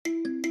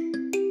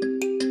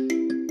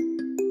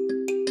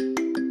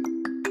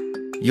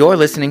You're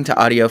listening to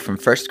audio from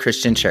First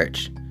Christian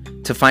Church.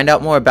 To find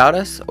out more about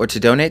us or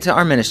to donate to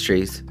our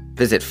ministries,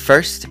 visit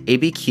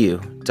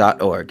firstabq.org.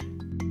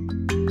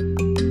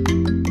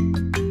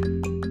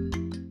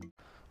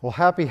 Well,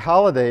 happy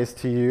holidays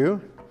to you.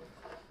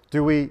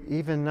 Do we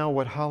even know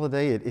what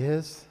holiday it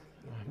is?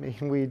 I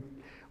mean,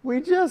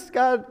 we just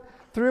got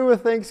through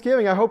with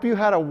Thanksgiving. I hope you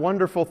had a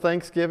wonderful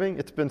Thanksgiving.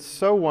 It's been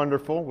so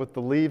wonderful with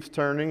the leaves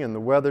turning and the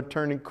weather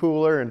turning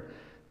cooler and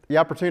the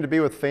opportunity to be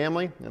with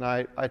family. And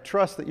I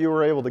trust that you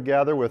were able to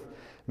gather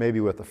maybe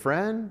with a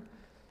friend,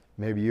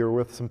 maybe you were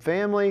with some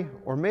family,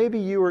 or maybe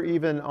you were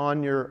even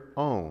on your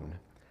own.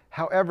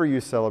 However you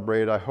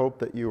celebrate, I hope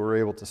that you were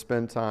able to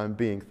spend time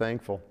being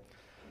thankful.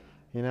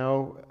 You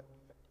know,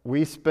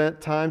 we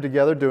spent time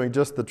together doing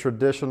just the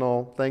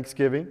traditional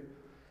Thanksgiving.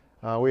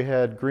 We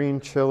had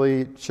green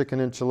chili chicken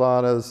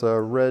enchiladas,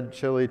 red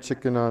chili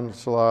chicken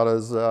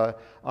enchiladas,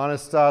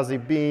 Anastasia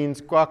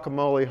beans,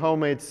 guacamole,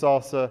 homemade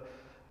salsa.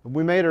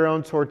 We made our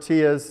own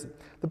tortillas.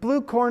 The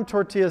blue corn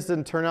tortillas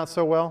didn't turn out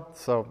so well,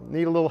 so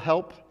need a little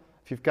help.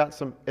 If you've got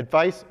some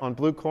advice on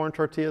blue corn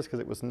tortillas, because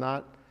it was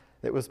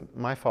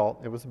my fault,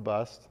 it was a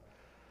bust.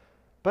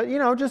 But, you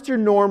know, just your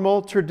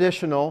normal,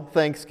 traditional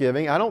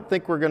Thanksgiving. I don't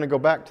think we're going to go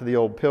back to the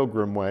old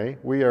Pilgrim way.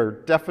 We are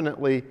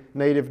definitely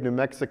native New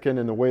Mexican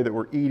in the way that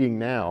we're eating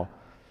now.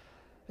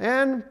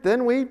 And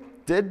then we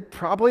did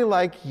probably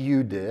like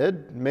you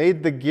did,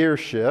 made the gear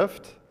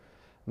shift.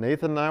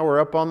 Nathan and I were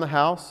up on the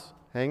house,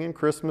 hanging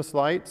Christmas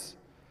lights.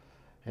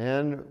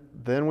 And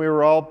then we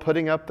were all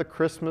putting up the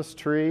Christmas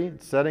tree,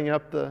 setting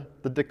up the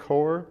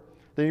decor.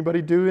 Did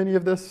anybody do any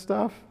of this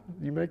stuff?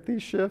 You make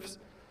these shifts?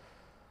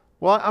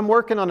 Well, I'm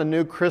working on a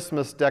new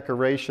Christmas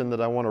decoration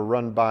that I want to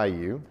run by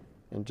you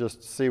and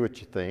just see what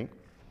you think.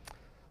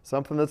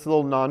 Something that's a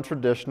little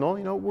non-traditional.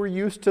 You know, we're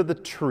used to the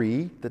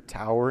tree, the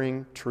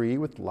towering tree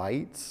with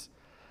lights.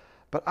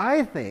 But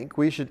I think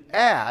we should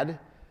add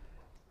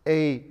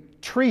a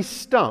tree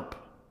stump.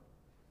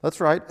 That's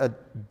right, a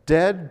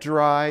dead,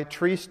 dry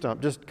tree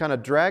stump. Just kind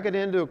of drag it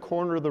into a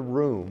corner of the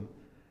room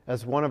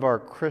as one of our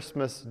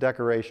Christmas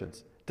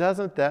decorations.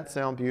 Doesn't that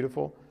sound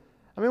beautiful?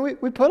 I mean,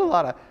 we put a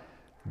lot of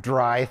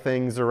dry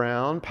things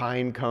around,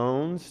 pine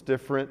cones,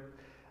 different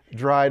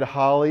dried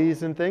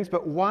hollies and things,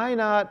 but why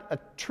not a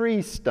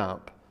tree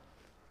stump?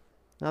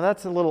 Now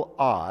that's a little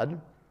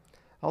odd.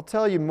 I'll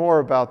tell you more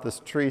about this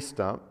tree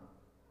stump.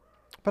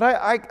 But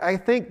I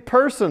think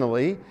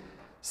personally,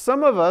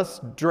 some of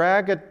us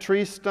drag a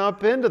tree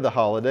stump into the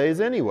holidays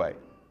anyway,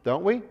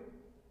 don't we?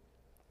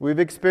 We've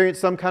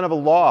experienced some kind of a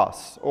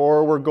loss,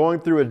 or we're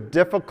going through a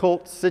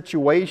difficult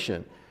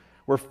situation.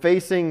 We're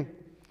facing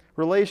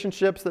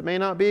relationships that may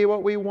not be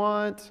what we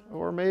want,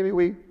 or maybe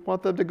we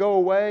want them to go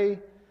away.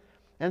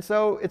 And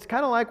so it's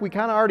kind of like we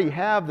kind of already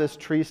have this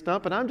tree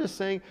stump, and I'm just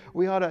saying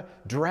we ought to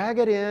drag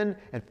it in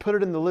and put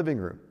it in the living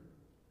room.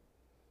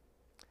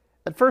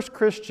 At First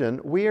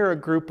Christian, we are a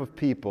group of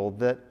people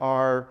that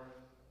are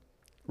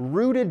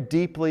rooted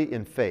deeply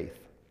in faith.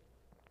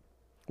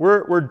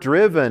 We're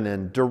driven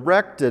and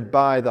directed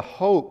by the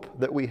hope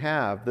that we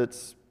have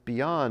that's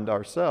beyond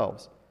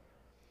ourselves.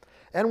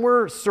 And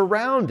we're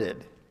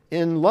surrounded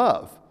in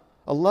love,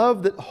 a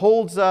love that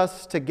holds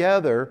us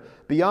together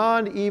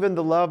beyond even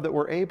the love that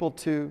we're able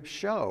to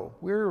show.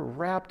 We're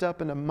wrapped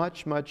up in a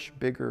much, much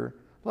bigger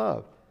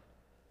love.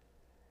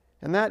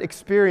 And that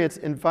experience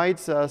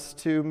invites us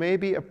to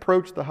maybe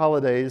approach the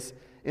holidays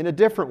in a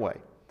different way,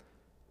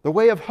 the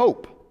way of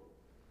hope.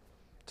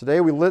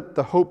 Today we lit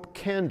the hope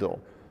candle,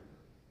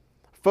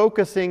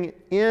 focusing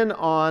in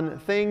on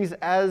things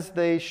as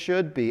they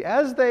should be,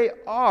 as they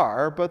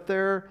are, but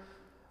they're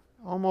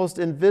almost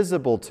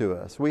invisible to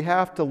us. We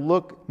have to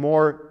look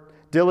more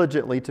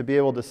diligently to be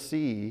able to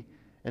see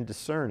and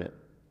discern it.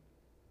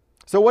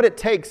 So what it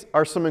takes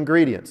are some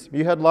ingredients.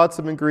 You had lots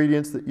of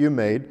ingredients that you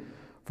made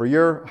for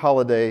your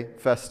holiday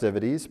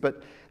festivities,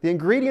 but the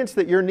ingredients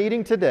that you're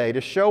needing today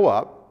to show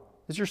up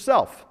is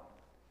yourself.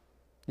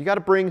 You got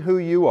to bring who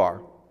you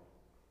are.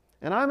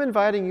 And I'm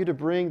inviting you to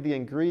bring the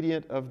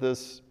ingredient of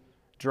this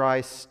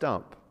dry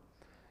stump,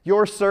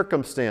 your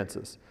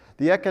circumstances,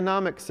 the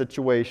economic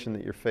situation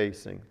that you're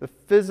facing, the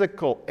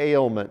physical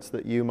ailments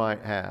that you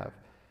might have,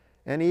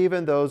 and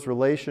even those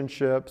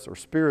relationships or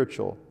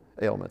spiritual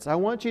ailments. I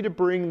want you to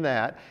bring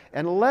that,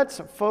 and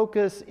let's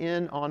focus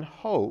in on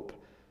hope,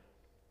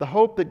 the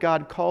hope that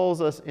God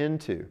calls us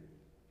into.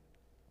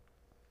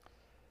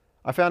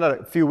 I found out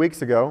a few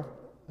weeks ago,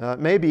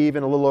 maybe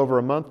even a little over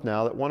a month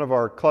now, that one of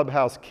our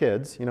clubhouse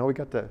kids, you know, we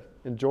got to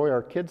enjoy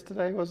our kids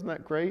today, wasn't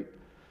that great?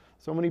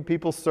 So many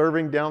people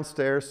serving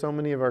downstairs, so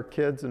many of our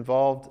kids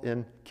involved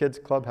in Kids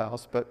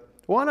Clubhouse, but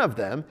one of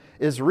them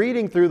is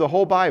reading through the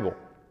whole Bible.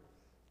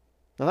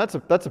 Now that's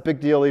a big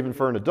deal even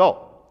for an adult.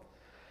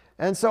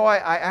 And so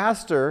I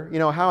asked her, you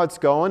know, how it's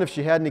going, if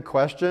she had any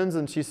questions,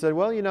 and she said,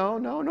 well, you know,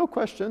 no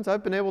questions.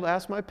 I've been able to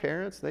ask my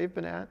parents. They've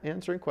been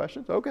answering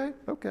questions. Okay.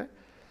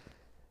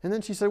 And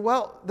then she said,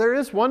 well, there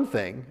is one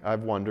thing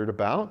I've wondered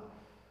about.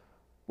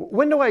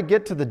 When do I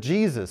get to the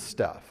Jesus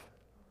stuff?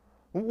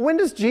 When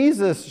does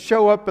Jesus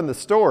show up in the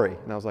story?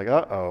 And I was like,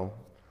 uh-oh.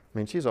 I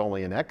mean, she's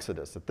only in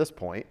Exodus at this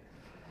point.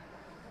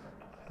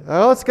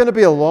 Well, it's going to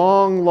be a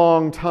long,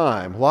 long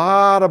time. A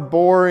lot of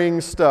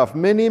boring stuff.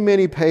 Many,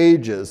 many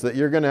pages that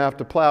you're going to have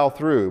to plow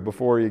through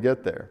before you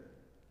get there.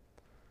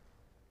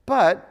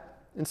 But,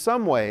 in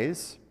some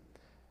ways,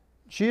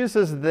 Jesus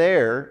is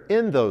there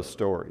in those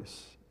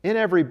stories, in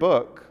every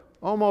book,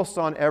 almost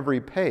on every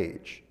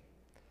page.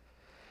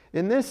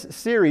 In this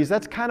series,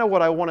 that's kind of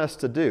what I want us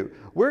to do.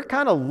 We're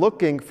kind of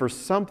looking for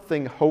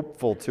something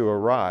hopeful to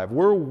arrive.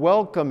 We're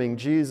welcoming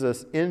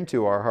Jesus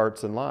into our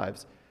hearts and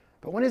lives.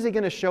 But when is he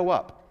going to show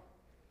up?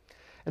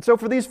 And so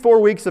for these 4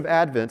 weeks of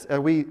Advent,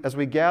 as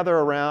we gather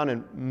around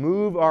and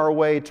move our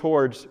way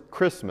towards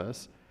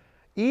Christmas,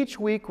 each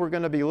week we're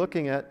going to be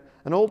looking at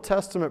an Old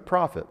Testament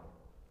prophet.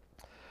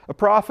 A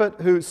prophet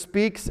who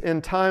speaks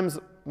in times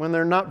when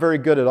they're not very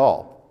good at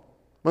all.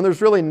 When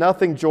there's really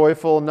nothing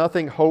joyful,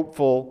 nothing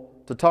hopeful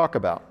to talk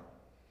about.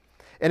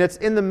 And it's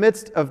in the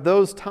midst of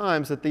those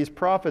times that these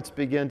prophets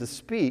begin to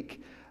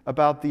speak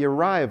about the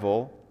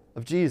arrival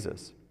of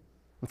Jesus.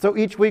 And so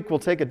each week we'll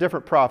take a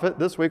different prophet.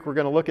 This week we're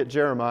going to look at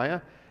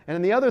Jeremiah. And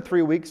in the other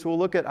 3 weeks we'll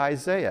look at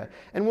Isaiah.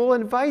 And we'll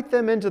invite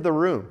them into the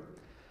room.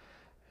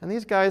 And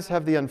these guys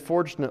have the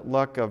unfortunate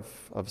luck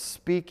of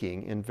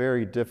speaking in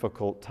very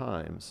difficult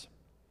times.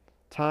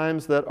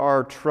 Times that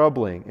are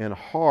troubling and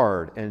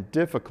hard and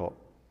difficult.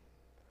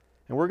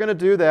 And we're going to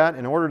do that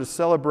in order to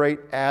celebrate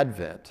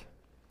Advent,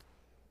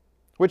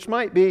 which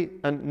might be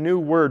a new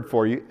word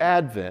for you,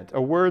 Advent,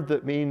 a word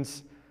that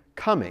means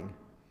coming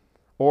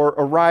or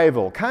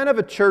arrival. Kind of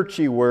a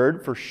churchy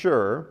word for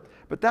sure,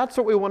 but that's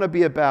what we want to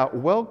be about,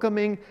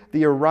 welcoming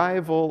the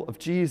arrival of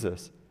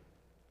Jesus.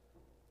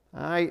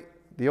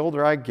 The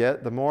older I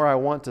get, the more I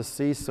want to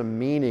see some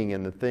meaning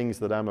in the things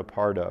that I'm a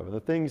part of, and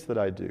the things that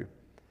I do.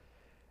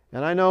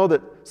 And I know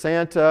that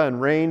Santa and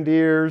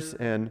reindeers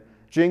and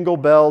jingle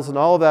bells and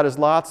all of that is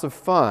lots of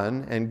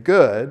fun and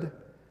good,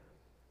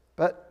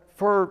 but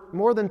for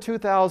more than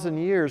 2,000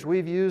 years,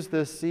 we've used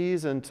this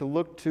season to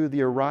look to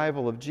the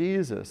arrival of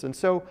Jesus. And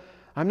so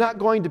I'm not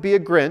going to be a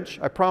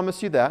Grinch, I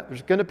promise you that.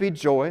 There's going to be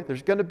joy,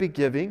 there's going to be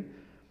giving,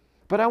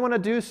 but I want to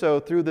do so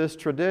through this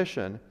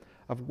tradition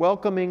of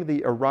welcoming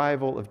the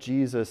arrival of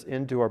Jesus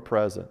into our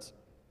presence,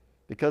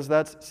 because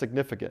that's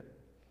significant.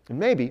 And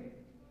maybe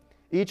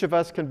each of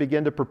us can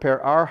begin to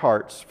prepare our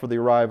hearts for the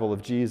arrival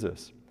of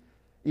Jesus,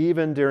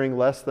 even during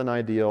less than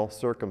ideal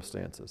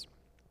circumstances.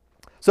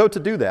 So to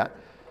do that,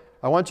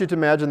 I want you to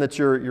imagine that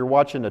you're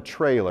watching a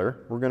trailer.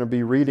 We're going to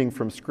be reading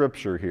from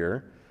Scripture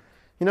here.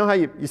 You know how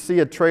you see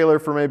a trailer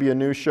for maybe a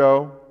new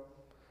show,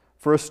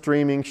 for a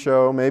streaming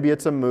show, maybe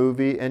it's a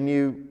movie, and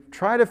you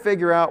try to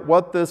figure out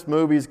what this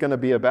movie is going to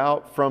be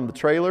about from the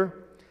trailer?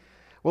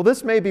 Well,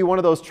 this may be one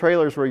of those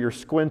trailers where you're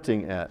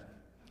squinting at.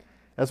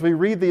 As we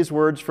read these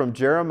words from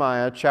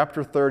Jeremiah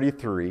chapter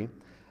 33,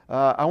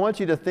 I want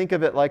you to think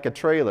of it like a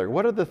trailer.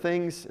 What are the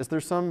things, is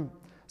there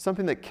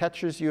something that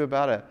catches you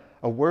about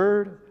a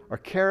word or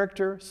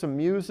character, some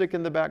music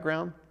in the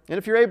background? And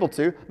if you're able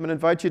to, I'm going to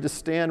invite you to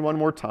stand one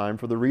more time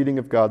for the reading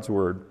of God's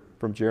Word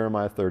from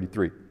Jeremiah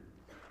 33.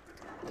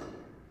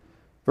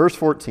 Verse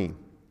 14,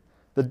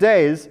 "The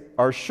days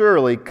are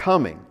surely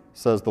coming,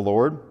 says the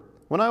Lord,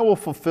 when I will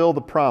fulfill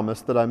the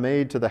promise that I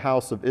made to the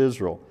house of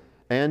Israel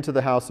and to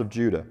the house of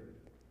Judah.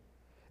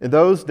 In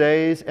those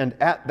days and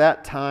at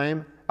that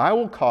time, I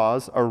will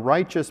cause a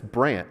righteous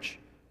branch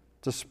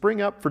to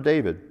spring up for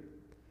David,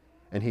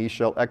 and he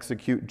shall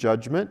execute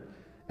judgment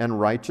and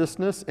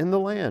righteousness in the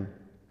land.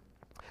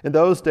 In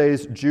those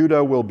days,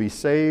 Judah will be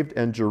saved,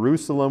 and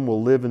Jerusalem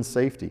will live in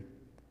safety.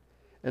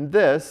 And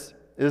this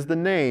is the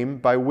name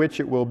by which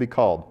it will be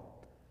called: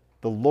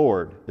 the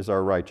Lord is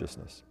our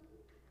righteousness.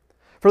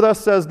 For thus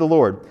says the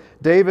Lord,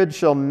 David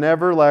shall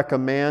never lack a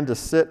man to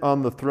sit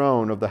on the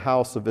throne of the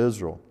house of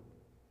Israel.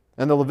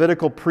 And the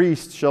Levitical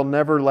priest shall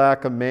never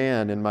lack a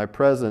man in my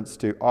presence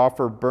to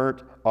offer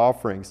burnt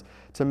offerings,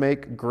 to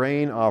make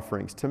grain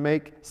offerings, to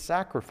make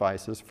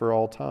sacrifices for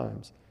all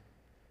times.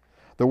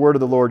 The word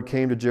of the Lord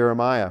came to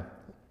Jeremiah.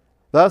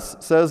 Thus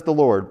says the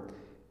Lord,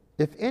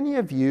 if any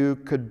of you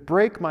could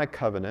break my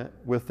covenant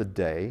with the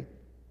day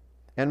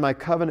and my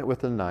covenant with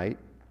the night,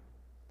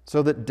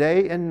 so that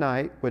day and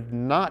night would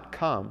not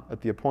come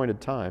at the appointed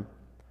time,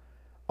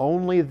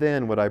 only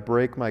then would I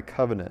break my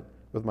covenant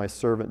with my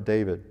servant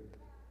David,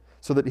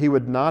 so that he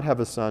would not have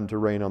a son to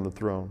reign on the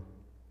throne,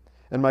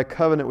 and my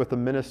covenant with the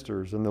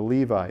ministers and the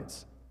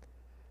Levites.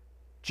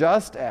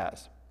 Just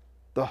as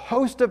the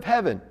host of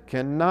heaven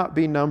cannot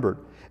be numbered,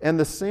 and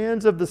the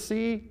sands of the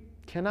sea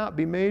cannot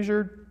be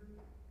measured,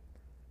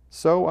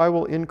 so I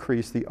will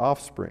increase the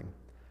offspring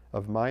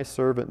of my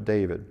servant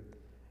David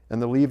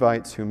and the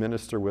Levites who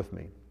minister with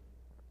me."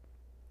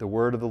 The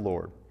word of the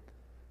Lord.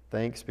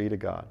 Thanks be to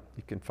God.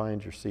 You can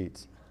find your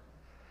seats.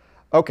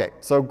 Okay,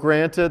 so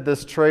granted,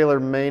 this trailer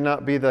may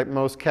not be the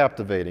most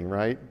captivating,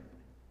 right?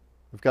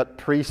 We've got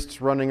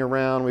priests running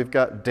around. We've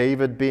got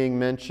David being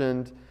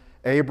mentioned.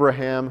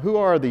 Abraham. Who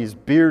are these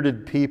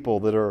bearded people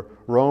that are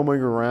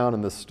roaming around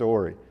in this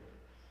story?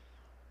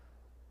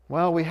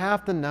 Well, we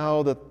have to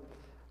know that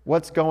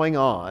what's going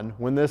on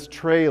when this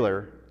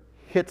trailer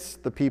hits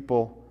the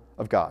people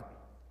of God.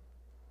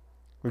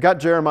 We've got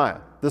Jeremiah,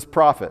 this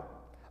prophet,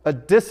 a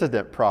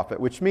dissident prophet,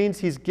 which means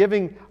he's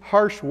giving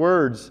harsh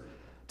words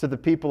to the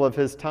people of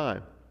his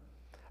time.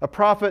 A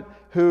prophet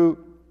who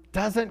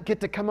doesn't get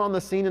to come on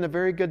the scene in a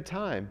very good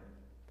time.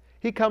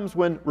 He comes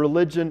when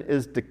religion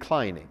is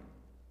declining,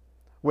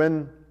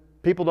 when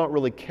people don't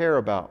really care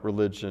about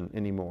religion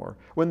anymore,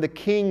 when the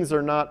kings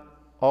are not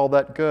all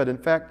that good. In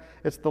fact,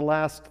 it's the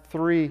last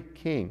three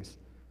kings,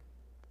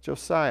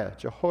 Josiah,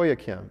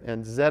 Jehoiakim,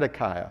 and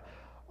Zedekiah,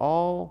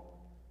 all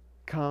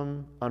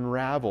come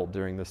unraveled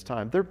during this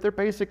time. They're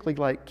basically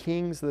like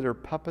kings that are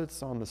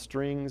puppets on the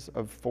strings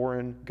of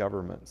foreign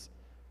governments.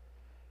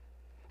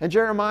 And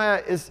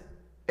Jeremiah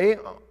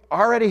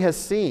already has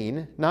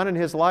seen, not in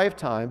his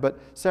lifetime, but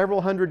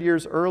several hundred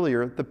years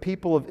earlier, the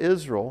people of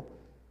Israel,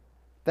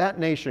 that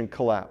nation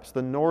collapsed,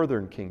 the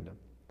northern kingdom.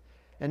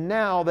 And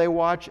now they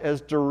watch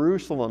as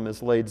Jerusalem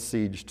is laid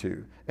siege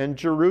to, and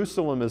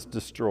Jerusalem is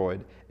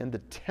destroyed, and the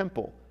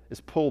temple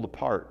is pulled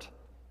apart,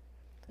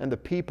 and the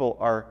people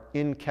are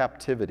in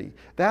captivity.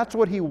 That's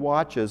what he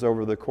watches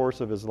over the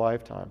course of his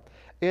lifetime.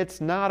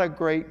 It's not a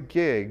great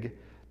gig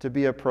to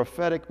be a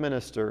prophetic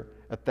minister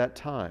at that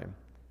time.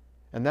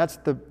 And that's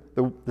the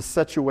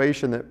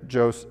situation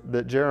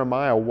that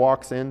Jeremiah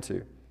walks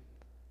into,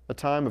 a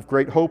time of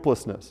great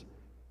hopelessness,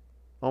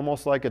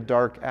 almost like a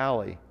dark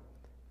alley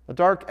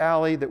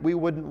that we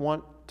wouldn't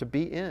want to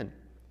be in,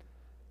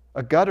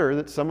 a gutter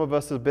that some of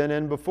us have been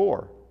in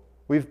before.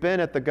 We've been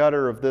at the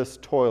gutter of this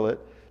toilet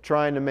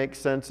trying to make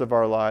sense of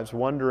our lives,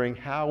 wondering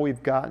how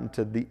we've gotten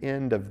to the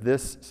end of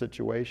this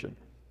situation.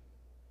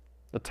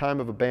 A time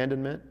of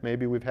abandonment,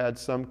 maybe we've had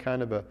some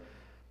kind of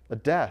a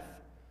death,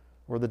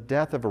 or the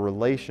death of a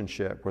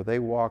relationship where they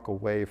walk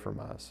away from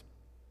us.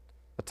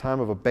 A time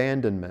of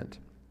abandonment.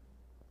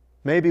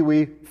 Maybe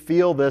we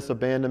feel this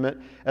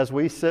abandonment as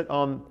we sit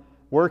on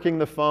working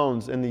the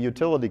phones in the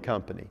utility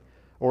company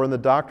or in the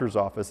doctor's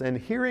office and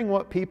hearing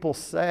what people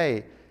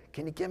say,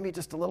 can you give me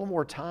just a little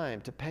more time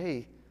to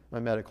pay my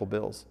medical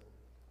bills?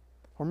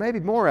 Or maybe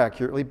more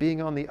accurately,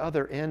 being on the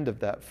other end of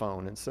that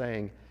phone and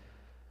saying,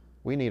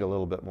 we need a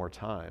little bit more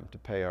time to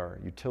pay our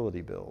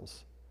utility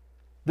bills.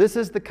 This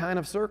is the kind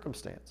of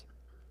circumstance.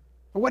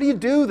 What do you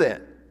do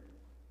then?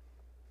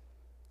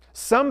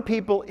 Some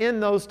people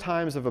in those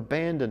times of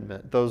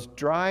abandonment, those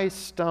dry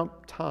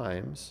stump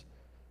times,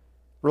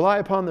 rely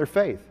upon their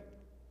faith,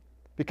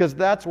 because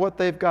that's what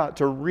they've got,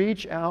 to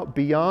reach out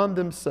beyond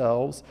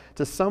themselves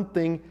to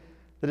something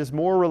that is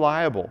more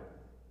reliable,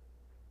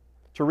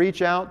 to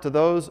reach out to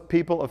those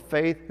people of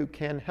faith who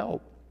can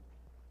help.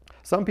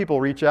 Some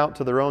people reach out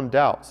to their own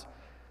doubts.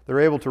 They're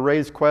able to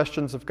raise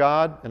questions of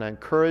God, and I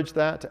encourage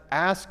that, to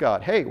ask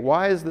God, hey,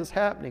 why is this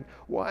happening?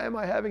 Why am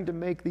I having to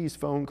make these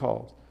phone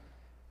calls?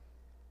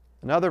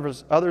 And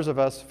others of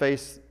us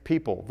face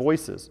people,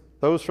 voices,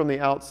 those from the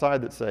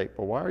outside that say,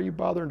 well, why are you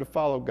bothering to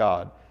follow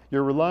God?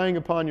 You're relying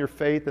upon your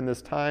faith in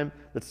this time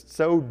that's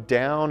so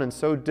down and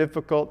so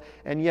difficult,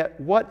 and yet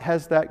what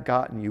has that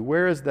gotten you?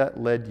 Where has that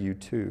led you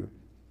to?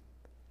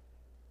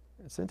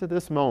 It's into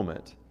this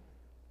moment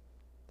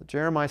that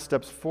Jeremiah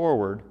steps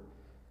forward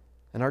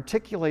and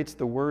articulates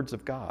the words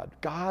of God.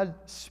 God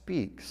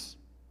speaks.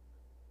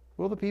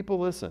 Will the people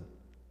listen?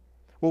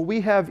 Will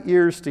we have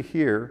ears to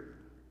hear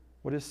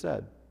what is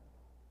said?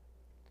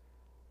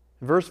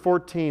 In verse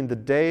 14, the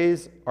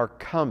days are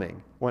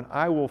coming when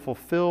I will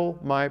fulfill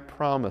my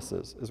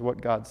promises, is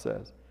what God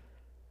says.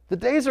 The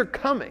days are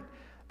coming.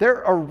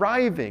 They're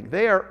arriving.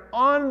 They are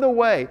on the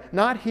way.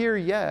 Not here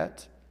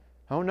yet.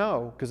 Oh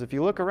no, because if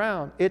you look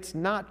around, it's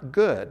not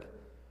good.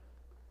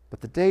 But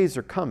the days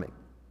are coming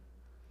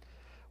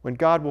when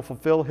God will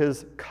fulfill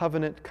His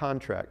covenant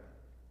contract.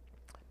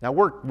 Now,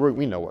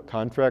 we know what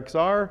contracts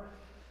are.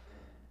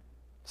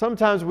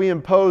 Sometimes we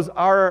impose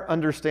our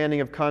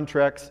understanding of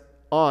contracts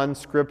on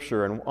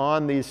Scripture and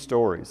on these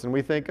stories. And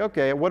we think,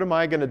 okay, what am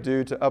I going to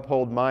do to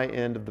uphold my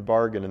end of the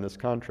bargain in this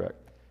contract?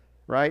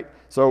 Right?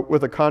 So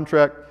with a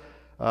contract,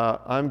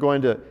 I'm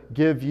going to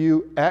give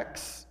you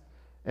X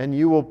and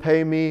you will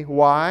pay me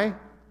Y.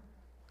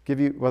 Give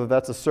you, whether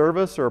that's a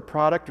service or a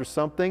product or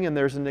something, and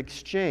there's an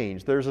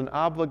exchange. There's an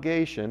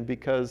obligation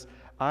because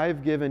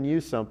I've given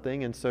you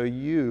something, and so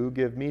you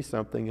give me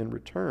something in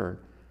return.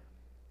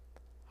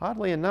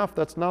 Oddly enough,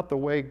 that's not the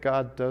way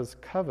God does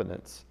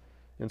covenants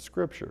in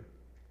Scripture.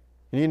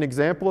 You need an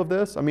example of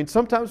this? I mean,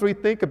 sometimes we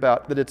think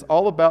about that it's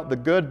all about the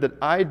good that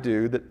I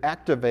do that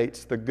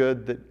activates the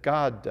good that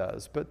God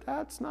does, but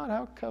that's not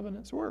how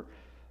covenants work.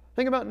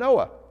 Think about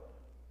Noah.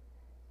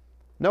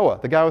 Noah,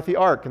 the guy with the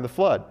ark and the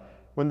flood.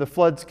 When the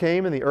floods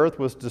came and the earth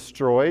was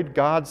destroyed,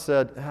 God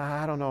said,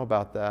 I don't know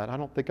about that. I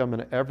don't think I'm going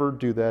to ever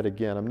do that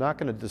again. I'm not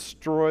going to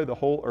destroy the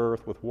whole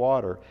earth with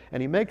water.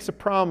 And He makes a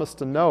promise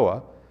to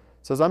Noah,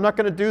 says, I'm not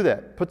going to do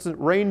that. Puts a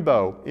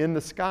rainbow in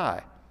the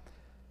sky.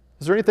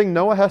 Is there anything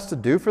Noah has to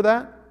do for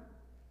that?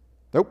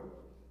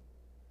 Nope.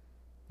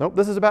 Nope,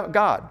 this is about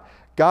God.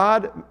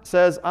 God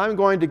says, I'm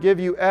going to give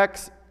you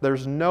X.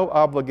 There's no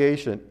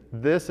obligation.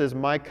 This is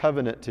my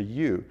covenant to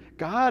you.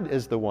 God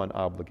is the one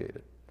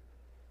obligated.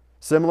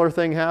 Similar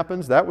thing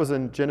happens. That was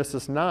in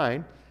Genesis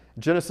 9.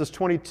 Genesis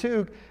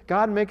 22,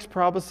 God makes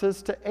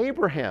promises to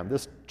Abraham,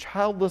 this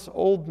childless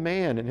old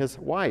man and his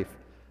wife.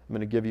 I'm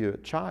going to give you a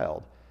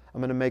child. I'm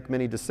going to make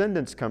many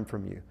descendants come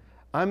from you.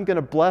 I'm going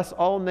to bless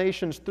all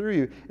nations through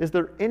you. Is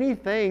there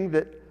anything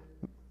that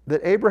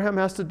Abraham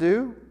has to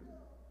do?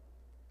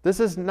 This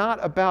is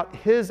not about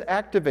his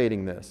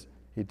activating this.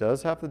 He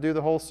does have to do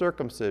the whole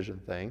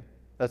circumcision thing.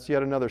 That's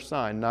yet another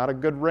sign. Not a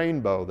good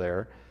rainbow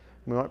there.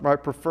 We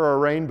might prefer a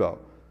rainbow.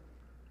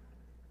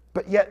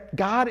 But yet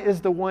God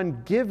is the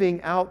one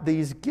giving out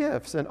these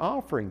gifts and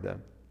offering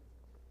them.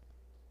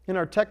 In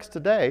our text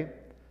today,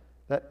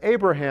 that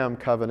Abraham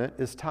covenant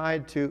is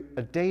tied to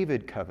a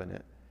David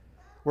covenant,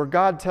 where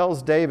God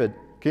tells David,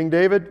 King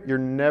David, you're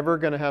never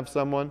going to have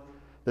someone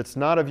that's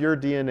not of your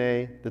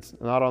DNA, that's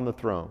not on the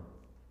throne.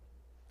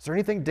 Is there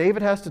anything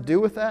David has to do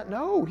with that?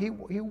 No, he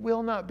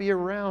will not be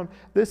around.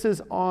 This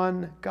is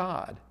on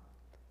God.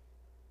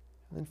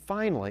 And then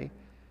finally,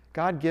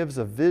 God gives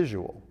a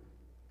visual,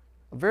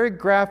 a very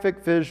graphic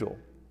visual.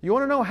 You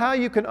want to know how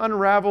you can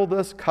unravel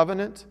this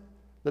covenant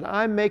that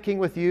I'm making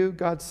with you,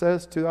 God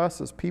says to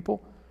us as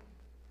people?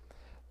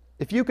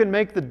 If you can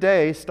make the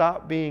day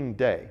stop being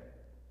day,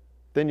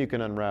 then you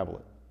can unravel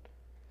it.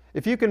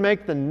 If you can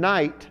make the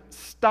night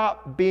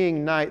stop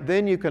being night,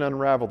 then you can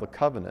unravel the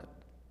covenant.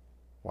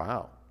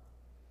 Wow.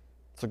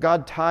 So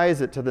God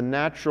ties it to the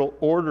natural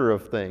order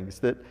of things,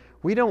 that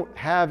we don't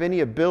have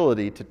any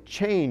ability to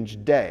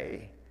change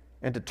day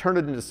and to turn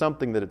it into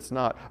something that it's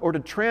not, or to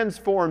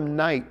transform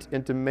night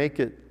and to make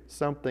it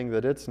something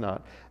that it's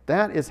not.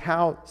 That is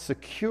how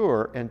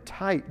secure and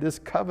tight this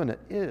covenant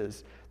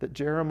is that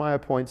Jeremiah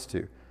points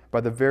to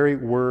by the very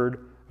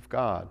word of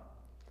God.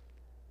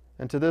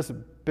 And to this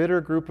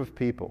bitter group of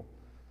people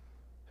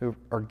who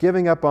are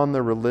giving up on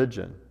their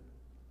religion,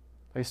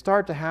 they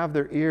start to have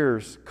their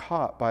ears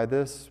caught by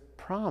this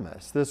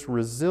promise, this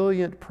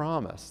resilient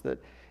promise that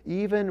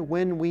even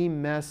when we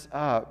mess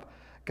up,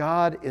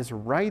 God is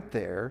right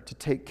there to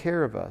take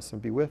care of us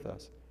and be with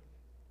us.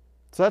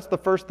 So that's the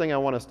first thing I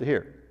want us to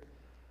hear,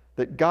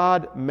 that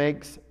God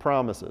makes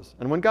promises.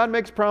 And when God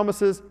makes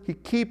promises, He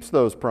keeps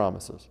those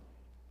promises.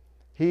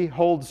 He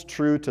holds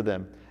true to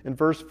them. In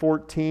verse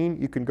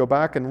 14, you can go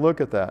back and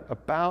look at that,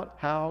 about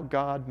how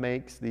God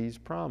makes these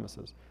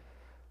promises.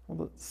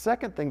 Well, the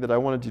second thing that I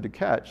wanted you to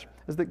catch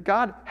is that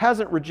God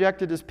hasn't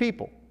rejected His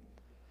people.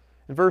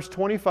 In verse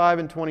 25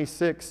 and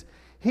 26,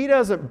 He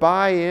doesn't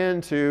buy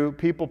into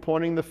people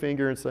pointing the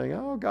finger and saying,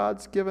 oh,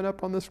 God's given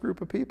up on this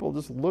group of people.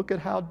 Just look at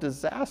how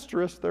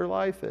disastrous their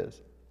life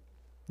is.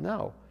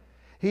 No.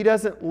 He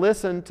doesn't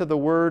listen to the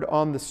word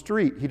on the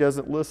street. He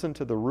doesn't listen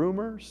to the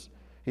rumors.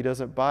 He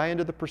doesn't buy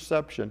into the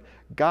perception.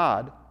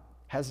 God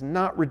has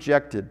not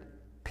rejected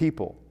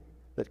people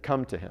that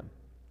come to Him.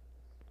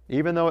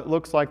 Even though it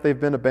looks like they've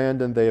been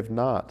abandoned, they have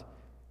not.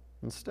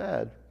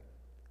 Instead,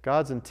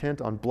 God's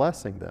intent on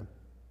blessing them.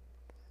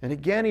 And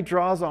again, He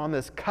draws on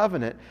this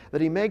covenant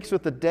that He makes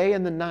with the day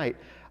and the night.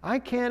 I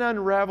can't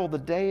unravel the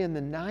day and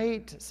the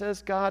night,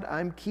 says God.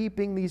 I'm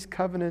keeping these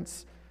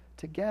covenants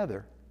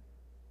together.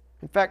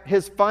 In fact,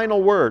 His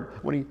final word,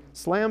 when He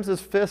slams His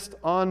fist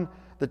on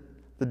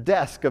the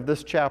desk of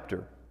this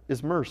chapter,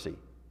 is mercy.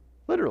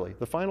 Literally,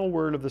 the final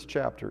word of this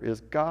chapter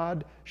is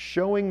God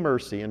showing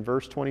mercy in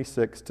verse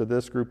 26 to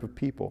this group of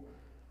people.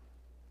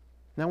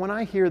 Now, when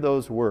I hear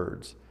those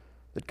words,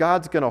 that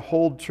God's going to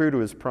hold true to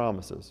His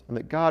promises and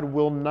that God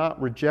will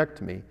not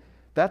reject me,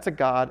 that's a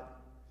God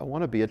I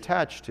want to be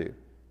attached to.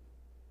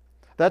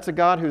 That's a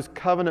God whose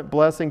covenant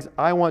blessings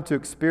I want to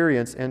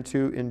experience and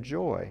to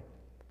enjoy.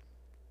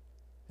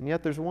 And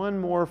yet there's one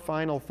more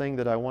final thing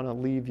that I want to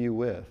leave you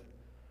with.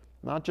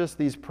 Not just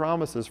these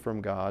promises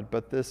from God,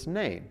 but this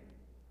name.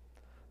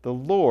 The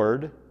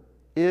Lord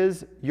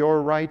is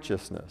your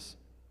righteousness.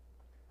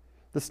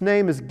 This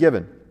name is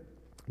given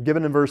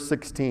in verse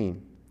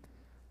 16.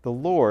 The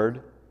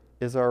Lord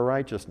is our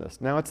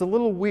righteousness. Now, it's a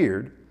little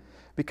weird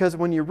because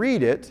when you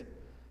read it,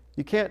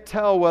 you can't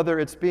tell whether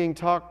it's being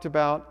talked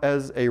about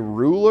as a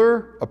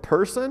ruler, a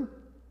person,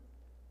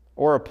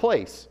 or a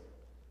place.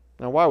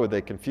 Now, why would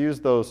they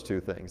confuse those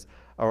two things?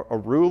 A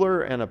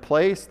ruler and a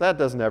place? That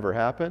doesn't ever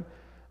happen.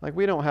 Like,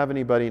 we don't have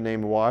anybody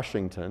named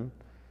Washington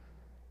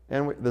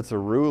and that's a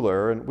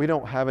ruler, and we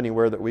don't have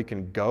anywhere that we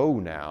can go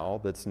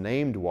now that's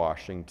named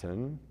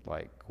Washington,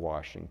 like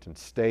Washington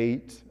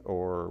State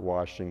or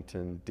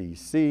Washington,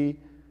 D.C.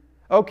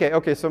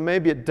 Okay, so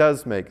maybe it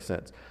does make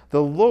sense.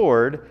 The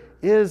Lord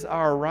is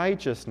our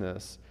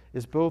righteousness,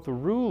 is both a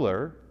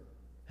ruler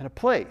and a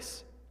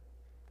place.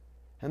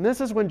 And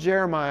this is when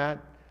Jeremiah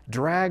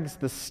drags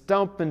the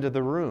stump into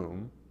the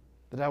room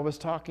that I was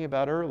talking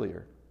about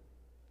earlier.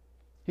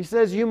 He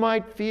says, you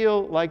might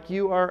feel like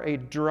you are a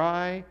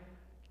dry,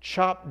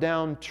 chopped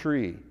down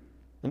tree,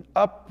 an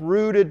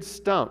uprooted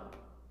stump.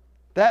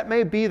 That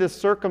may be the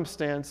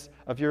circumstance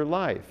of your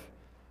life.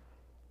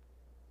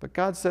 But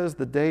God says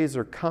the days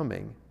are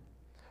coming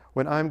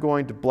when I'm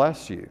going to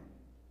bless you,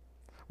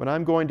 when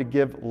I'm going to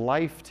give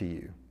life to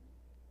you.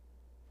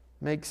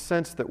 makes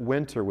sense that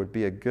winter would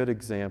be a good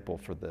example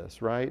for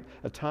this, right?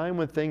 A time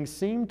when things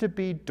seem to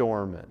be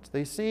dormant.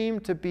 They seem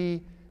to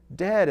be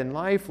dead and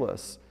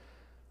lifeless,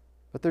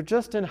 but they're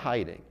just in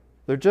hiding.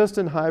 They're just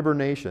in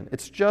hibernation.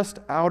 It's just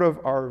out of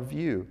our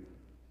view.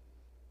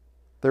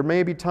 There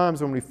may be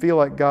times when we feel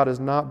like God is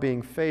not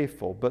being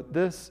faithful, but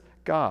this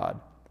God,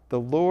 the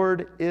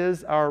Lord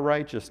is our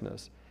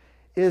righteousness,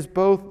 is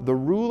both the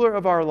ruler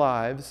of our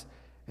lives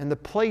and the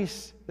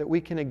place that we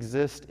can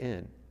exist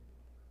in.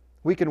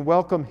 We can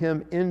welcome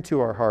Him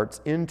into our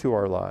hearts, into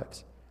our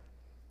lives.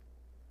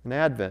 And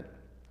Advent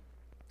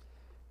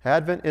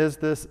is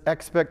this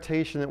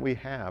expectation that we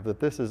have that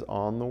this is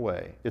on the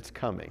way. It's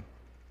coming.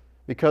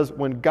 Because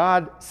when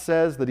God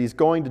says that He's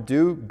going to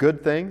do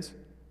good things,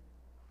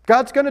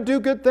 God's going to do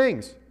good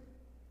things.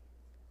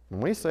 When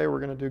we say we're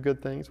going to do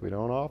good things, we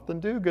don't often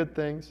do good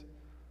things.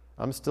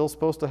 I'm still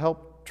supposed to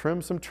help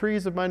trim some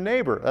trees of my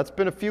neighbor. That's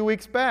been a few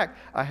weeks back.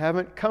 I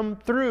haven't come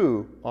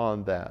through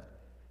on that.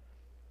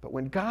 But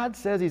when God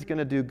says He's going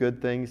to do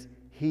good things,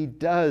 He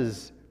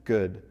does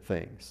good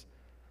things.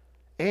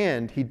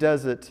 And He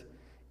does it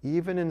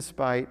even in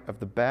spite of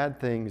the bad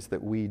things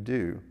that we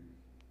do,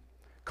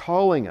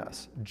 calling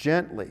us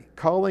gently,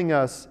 calling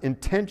us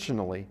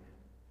intentionally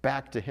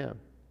back to Him.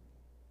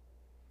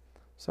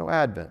 So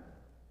Advent,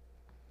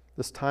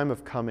 this time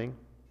of coming,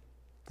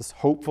 this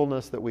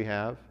hopefulness that we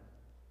have,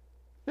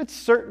 it's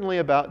certainly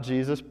about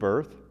Jesus'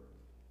 birth.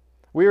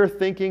 We are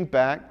thinking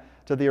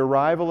back to the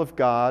arrival of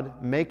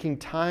God, making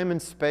time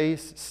and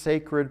space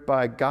sacred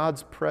by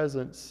God's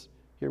presence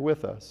here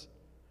with us.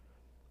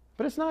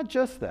 But it's not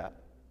just that.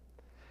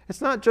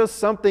 It's not just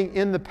something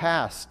in the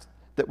past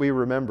that we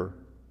remember.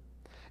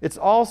 It's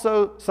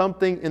also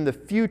something in the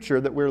future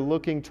that we're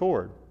looking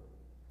toward.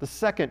 The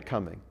second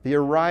coming, the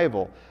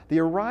arrival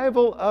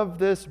of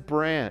this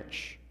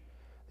branch,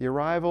 the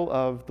arrival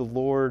of the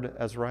Lord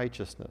as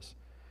righteousness.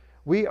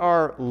 We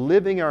are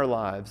living our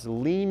lives,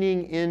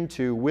 leaning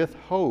into, with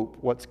hope,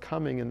 what's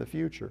coming in the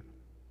future.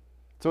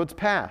 So it's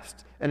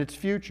past and it's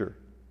future.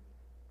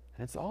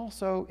 And it's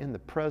also in the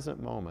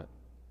present moment.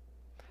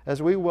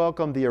 As we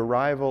welcome the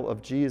arrival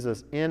of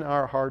Jesus in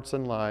our hearts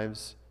and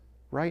lives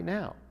right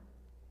now.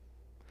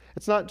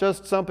 It's not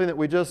just something that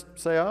we just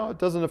say, oh, it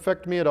doesn't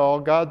affect me at all.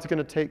 God's going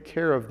to take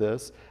care of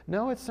this.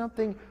 No, it's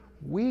something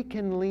we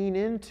can lean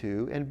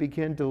into and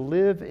begin to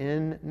live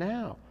in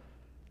now.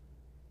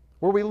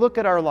 Where we look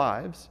at our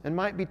lives and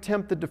might be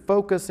tempted to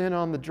focus in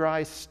on the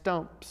dry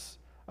stumps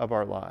of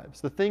our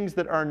lives, the things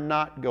that are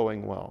not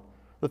going well,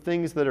 the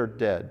things that are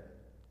dead.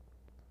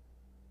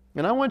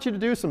 And I want you to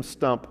do some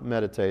stump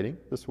meditating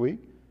this week,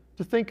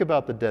 to think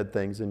about the dead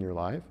things in your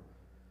life,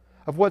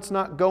 of what's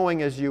not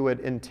going as you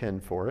would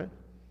intend for it.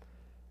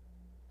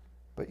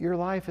 But your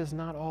life is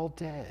not all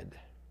dead.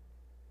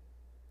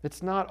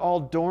 It's not all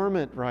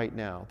dormant right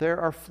now. There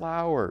are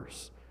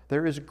flowers.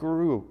 There is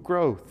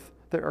growth.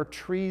 There are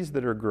trees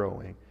that are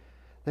growing.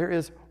 There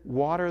is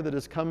water that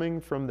is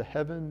coming from the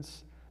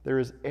heavens. There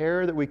is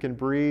air that we can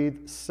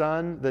breathe,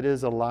 sun that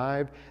is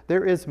alive.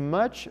 There is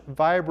much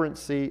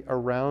vibrancy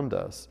around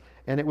us,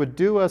 and it would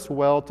do us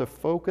well to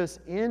focus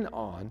in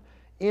on,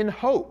 in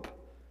hope,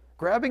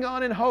 grabbing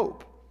on in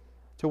hope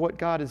to what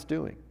God is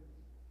doing.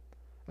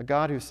 A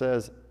God who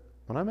says,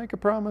 when I make a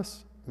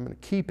promise, I'm going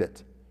to keep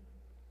it.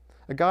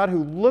 A God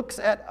who looks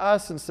at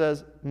us and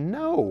says,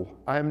 no,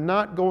 I am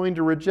not going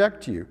to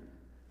reject you.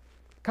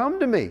 Come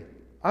to me.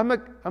 I'm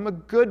a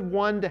good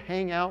one to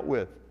hang out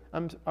with.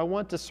 I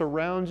want to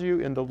surround you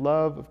in the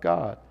love of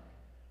God.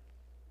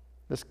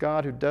 This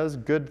God who does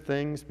good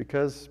things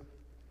because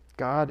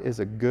God is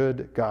a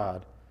good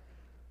God.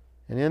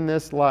 And in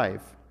this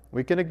life,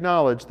 we can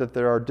acknowledge that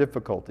there are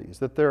difficulties,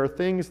 that there are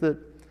things that,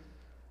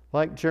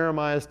 like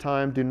Jeremiah's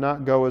time, do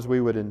not go as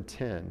we would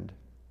intend.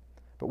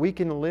 But we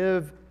can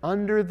live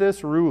under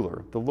this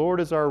ruler. The Lord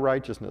is our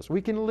righteousness.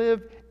 We can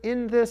live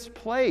in this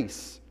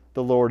place.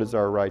 The Lord is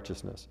our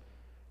righteousness.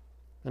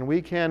 And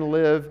we can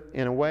live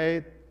in a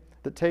way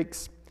that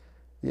takes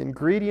the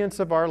ingredients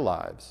of our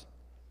lives,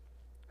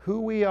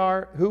 who we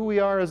are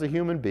as a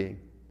human being,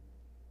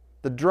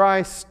 the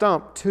dry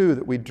stump, too,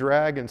 that we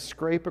drag and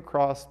scrape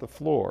across the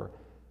floor,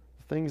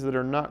 the things that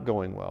are not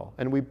going well.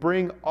 And we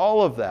bring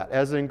all of that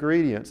as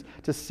ingredients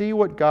to see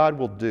what God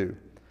will do,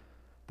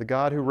 the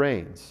God who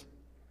reigns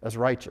as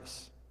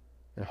righteous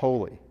and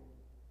holy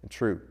and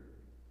true.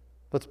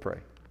 Let's pray.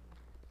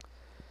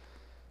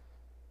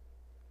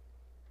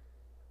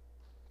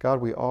 God,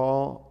 we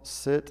all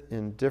sit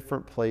in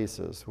different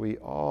places. We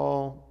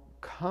all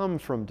come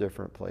from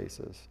different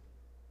places.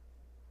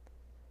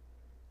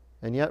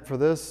 And yet for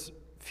this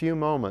few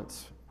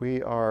moments,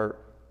 we are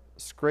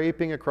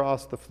scraping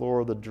across the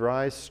floor the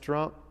dry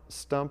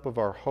stump of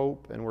our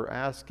hope, and we're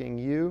asking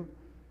you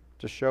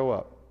to show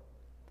up.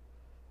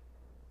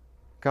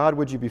 God,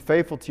 would you be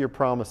faithful to your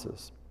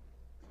promises?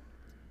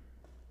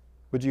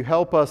 Would you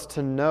help us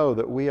to know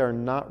that we are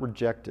not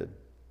rejected?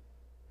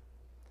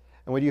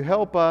 And would you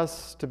help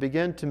us to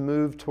begin to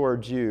move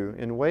towards you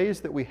in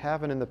ways that we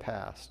haven't in the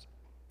past?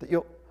 That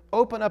you'll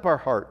open up our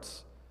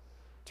hearts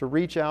to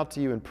reach out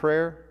to you in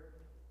prayer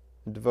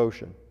and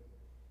devotion.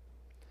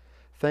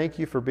 Thank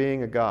you for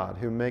being a God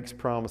who makes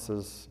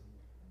promises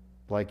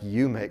like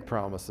you make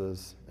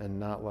promises and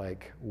not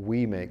like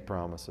we make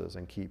promises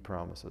and keep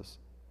promises.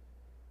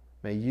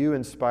 May you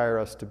inspire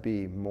us to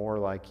be more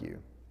like you.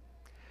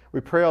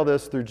 We pray all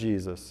this through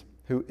Jesus,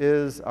 who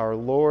is our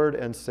Lord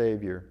and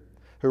Savior,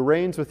 who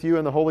reigns with you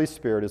in the Holy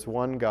Spirit as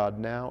one God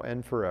now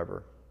and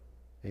forever.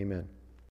 Amen.